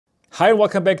Hi and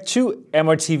welcome back to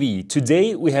MRTV.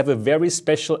 Today we have a very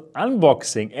special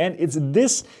unboxing and it's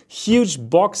this huge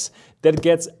box that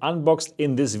gets unboxed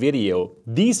in this video.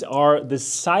 These are the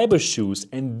Cybershoes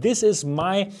and this is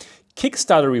my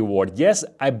Kickstarter reward. Yes,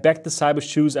 I backed the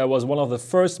Cybershoes. I was one of the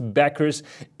first backers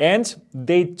and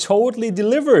they totally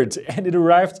delivered and it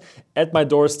arrived at my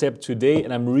doorstep today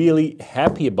and I'm really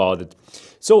happy about it.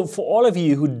 So for all of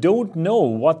you who don't know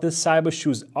what the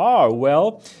Cybershoes are,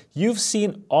 well, you've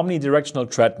seen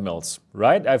omnidirectional treadmills,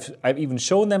 right? I've even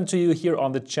shown them to you here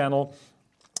on the channel.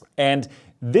 And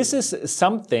this is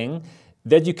something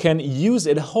that you can use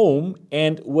at home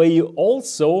and where you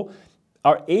also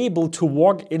are able to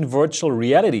walk in virtual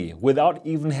reality without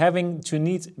even having to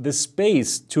need the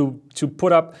space to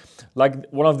put up like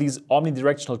one of these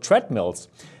omnidirectional treadmills.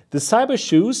 The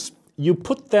Cybershoes, you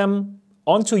put them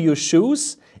onto your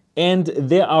shoes and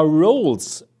there are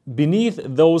rolls beneath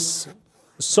those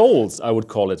soles, I would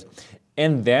call it.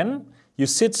 And then you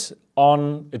sit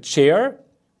on a chair,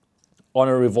 on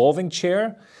a revolving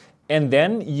chair, and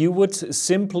then you would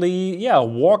simply,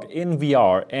 walk in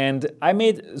VR. And I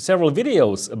made several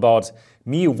videos about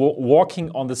me walking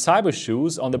on the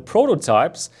Cybershoes, on the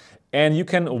prototypes, and you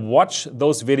can watch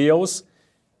those videos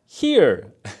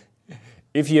here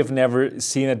if you have never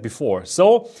seen it before.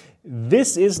 So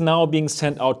this is now being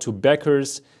sent out to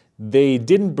backers. They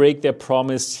didn't break their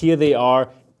promise. Here they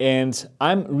are. And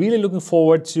I'm really looking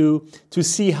forward to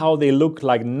see how they look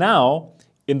like now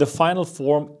in the final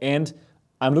form. And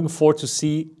I'm looking forward to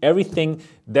see everything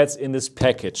that's in this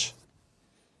package.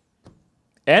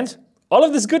 And all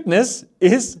of this goodness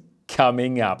is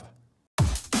coming up.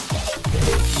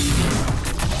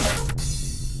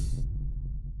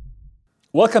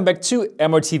 Welcome back to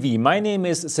MRTV. My name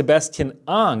is Sebastian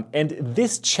Ang and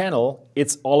this channel,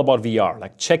 it's all about VR,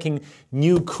 like checking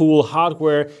new cool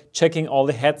hardware, checking all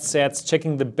the headsets,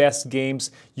 checking the best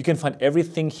games. You can find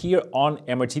everything here on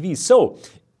MRTV. So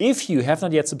if you have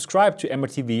not yet subscribed to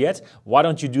MRTV yet, why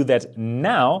don't you do that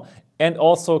now and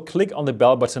also click on the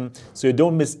bell button so you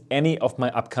don't miss any of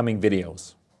my upcoming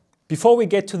videos. Before we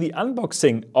get to the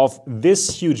unboxing of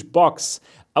this huge box,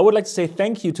 I would like to say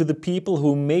thank you to the people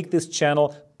who make this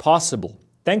channel possible.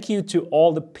 Thank you to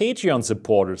all the Patreon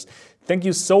supporters. Thank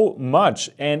you so much.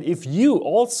 And if you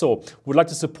also would like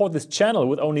to support this channel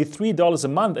with only $3 a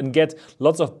month and get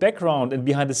lots of background and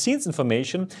behind the scenes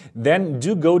information, then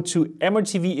do go to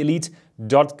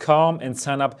mrtvelite.com and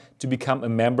sign up to become a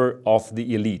member of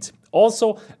the Elite.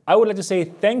 Also, I would like to say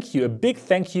thank you, a big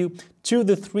thank you to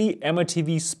the 3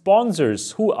 MRTV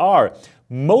sponsors who are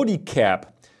Modicap,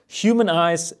 Human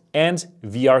Eyes and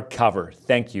VR Cover.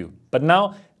 Thank you. But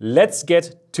now let's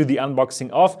get to the unboxing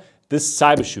of the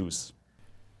Cybershoes.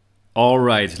 All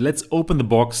right, let's open the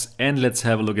box and let's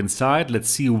have a look inside. Let's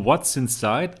see what's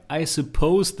inside. I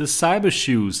suppose the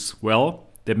Cybershoes. Well,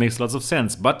 that makes lots of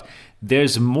sense, but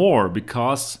there's more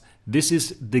because this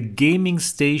is the Gaming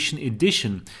Station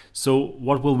Edition. So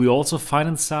what will we also find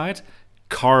inside?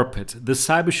 Carpet, the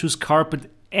Cybershoes carpet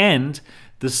and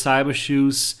the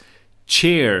Cybershoes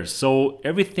chair. So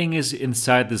everything is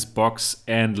inside this box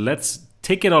and let's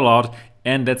take it all out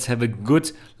and let's have a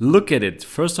good look at it.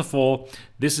 First of all,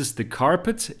 this is the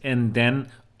carpet and then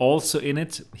also in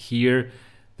it here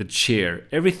the chair.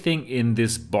 Everything in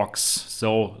this box.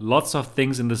 So lots of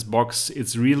things in this box.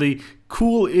 It's really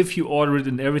cool if you order it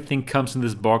and everything comes in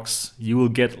this box. You will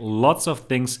get lots of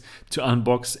things to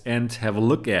unbox and have a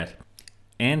look at.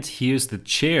 And here's the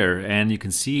chair and you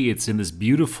can see it's in this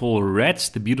beautiful red,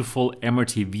 the beautiful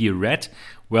MRTV red.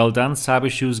 Well done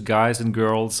Cybershoes guys and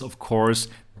girls, of course.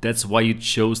 That's why you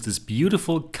chose this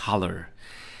beautiful color.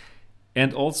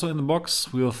 And also in the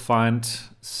box we'll find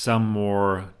some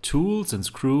more tools and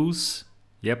screws.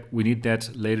 Yep, we need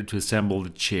that later to assemble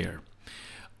the chair.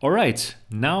 Alright,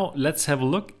 now let's have a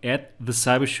look at the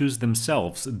Cybershoes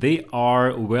themselves. They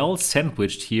are well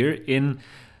sandwiched here in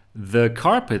the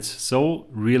carpet, so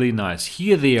really nice.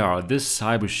 Here they are, the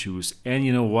Cybershoes, and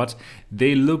you know what?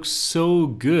 They look so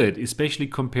good, especially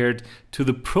compared to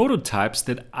the prototypes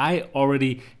that I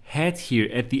already had here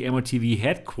at the MRTV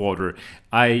headquarters.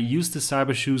 I used the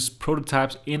Cybershoes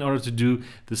prototypes in order to do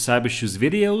the Cybershoes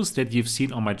videos that you've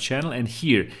seen on my channel, and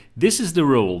here, this is the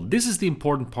roll. This is the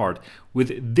important part.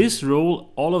 With this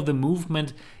roll, all of the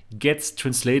movement gets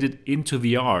translated into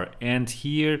VR, and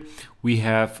here we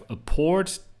have a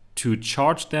port to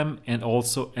charge them and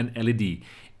also an LED.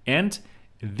 And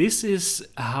this is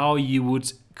how you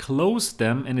would close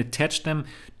them and attach them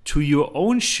to your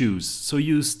own shoes. So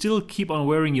you still keep on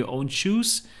wearing your own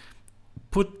shoes,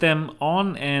 put them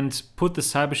on and put the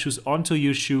Cybershoes onto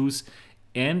your shoes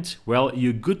and well,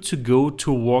 you're good to go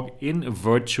to walk in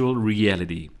virtual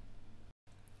reality.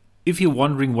 If you're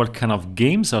wondering what kind of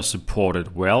games are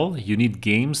supported, well, you need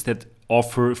games that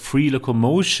offer free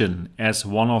locomotion as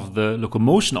one of the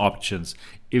locomotion options.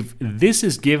 If this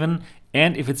is given,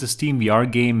 and if it's a Steam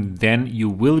VR game, then you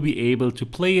will be able to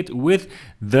play it with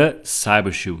the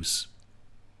Cybershoes.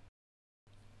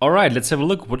 Alright, let's have a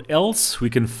look what else we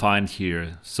can find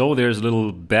here. So there's a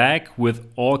little bag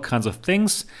with all kinds of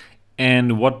things.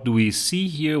 And what do we see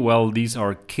here? Well, these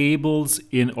are cables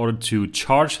in order to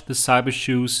charge the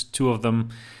Cybershoes, 2 of them.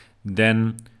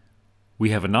 Then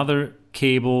we have another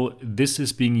cable. This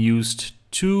is being used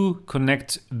to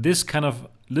connect this kind of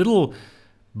little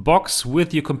box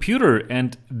with your computer,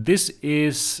 and this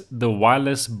is the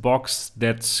wireless box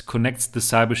that connects the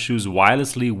Cybershoes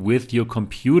wirelessly with your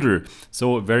computer.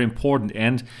 So very important.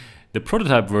 And the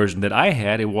prototype version that I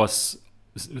had, it was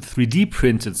 3D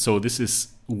printed, so this is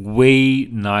way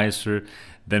nicer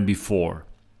than before.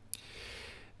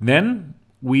 Then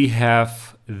we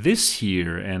have this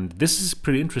here, and this is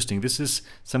pretty interesting. This is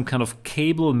some kind of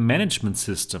cable management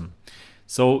system.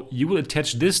 So you will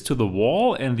attach this to the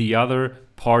wall and the other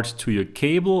part to your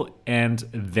cable, and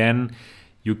then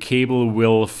your cable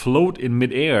will float in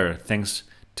midair thanks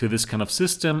to this kind of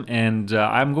system. And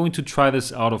I'm going to try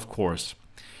this out, of course.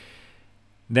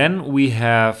 Then we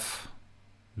have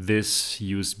this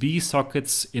USB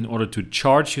sockets in order to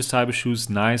charge your Cybershoes.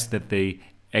 Nice that they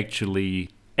actually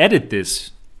added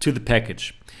this to the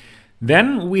package.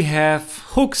 Then we have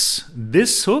hooks.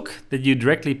 This hook that you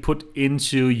directly put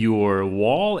into your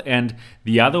wall, and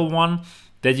the other one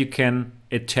that you can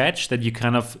attach, that you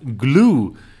kind of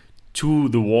glue to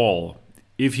the wall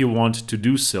if you want to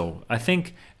do so. I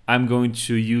think I'm going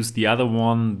to use the other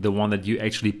one, the one that you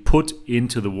actually put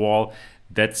into the wall.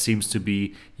 That seems to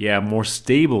be, yeah, more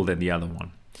stable than the other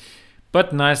one.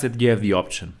 But nice that you have the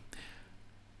option.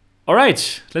 All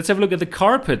right, let's have a look at the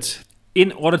carpet.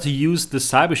 In order to use the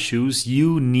Cybershoes,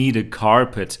 you need a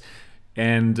carpet.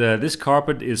 And this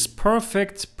carpet is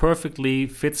perfectly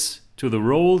fits to the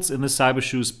rolls in the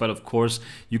Cybershoes, but of course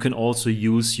you can also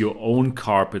use your own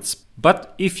carpets.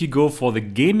 But if you go for the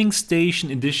gaming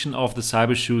station edition of the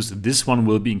Cybershoes, this one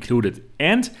will be included.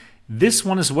 And this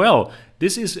one as well.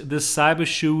 This is the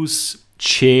Cybershoes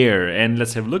chair, and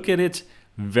let's have a look at it.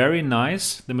 Very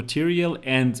nice, the material,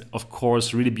 and of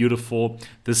course really beautiful,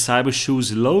 the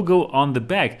Cybershoes logo on the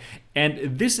back.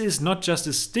 And this is not just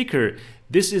a sticker,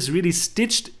 this is really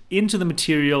stitched into the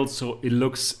material, so it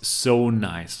looks so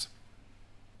nice.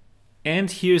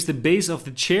 And here's the base of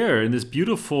the chair in this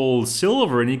beautiful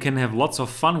silver, and you can have lots of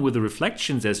fun with the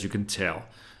reflections, as you can tell.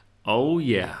 Oh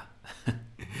yeah.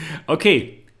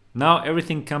 Okay, now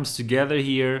everything comes together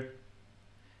here.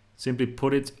 Simply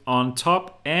put it on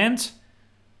top and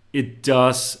it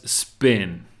does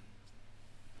spin.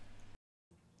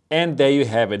 And there you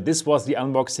have it. This was the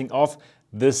unboxing of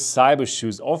the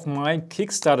Cybershoes, of my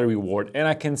Kickstarter reward. And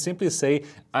I can simply say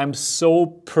I'm so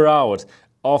proud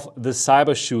of the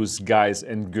Cybershoes, guys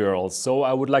and girls. So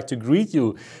I would like to greet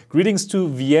you. Greetings to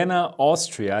Vienna,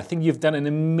 Austria. I think you've done an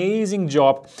amazing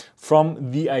job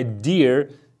from the idea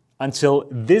until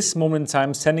this moment in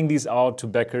time, sending these out to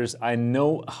backers. I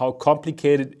know how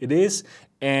complicated it is,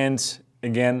 and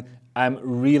again, I'm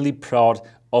really proud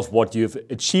of what you've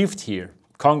achieved here.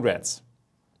 Congrats.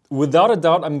 Without a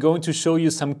doubt, I'm going to show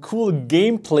you some cool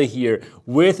gameplay here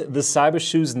with the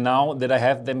Cybershoes now that I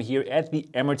have them here at the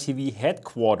MRTV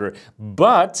headquarters.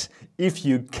 But if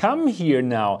you come here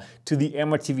now to the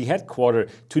MRTV headquarters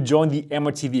to join the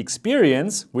MRTV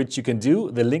experience, which you can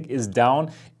do, the link is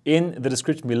down in the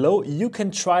description below, you can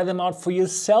try them out for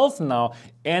yourself now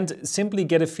and simply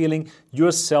get a feeling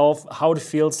yourself how it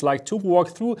feels like to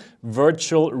walk through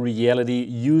virtual reality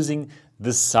using the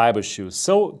Cybershoes.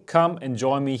 So come and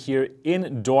join me here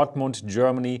in Dortmund,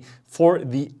 Germany for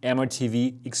the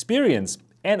MRTV experience.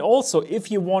 And also, if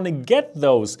you want to get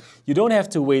those, you don't have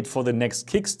to wait for the next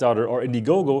Kickstarter or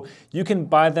Indiegogo. You can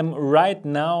buy them right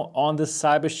now on the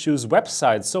Cybershoes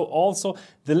website. So also,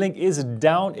 the link is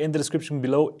down in the description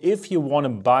below. If you want to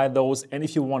buy those and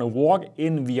if you want to walk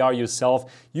in VR yourself,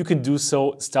 you can do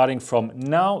so starting from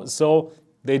now. So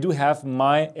they do have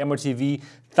my MRTV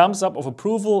thumbs up of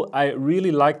approval. I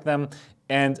really like them,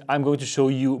 and I'm going to show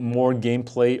you more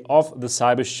gameplay of the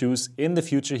Cybershoes in the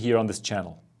future here on this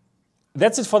channel.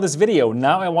 That's it for this video.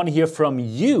 Now I want to hear from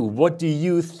you. What do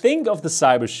you think of the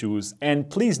Cybershoes? And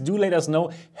please do let us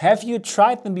know, have you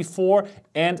tried them before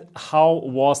and how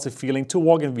was the feeling to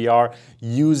walk in VR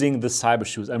using the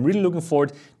Cybershoes? I'm really looking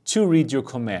forward to read your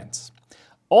comments.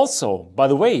 Also, by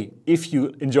the way, if you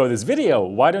enjoy this video,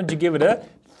 why don't you give it a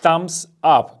thumbs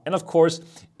up? And of course,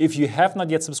 if you have not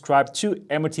yet subscribed to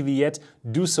MRTV yet,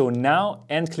 do so now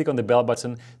and click on the bell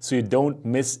button so you don't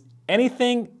miss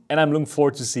anything, and I'm looking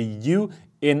forward to see you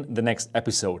in the next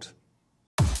episode.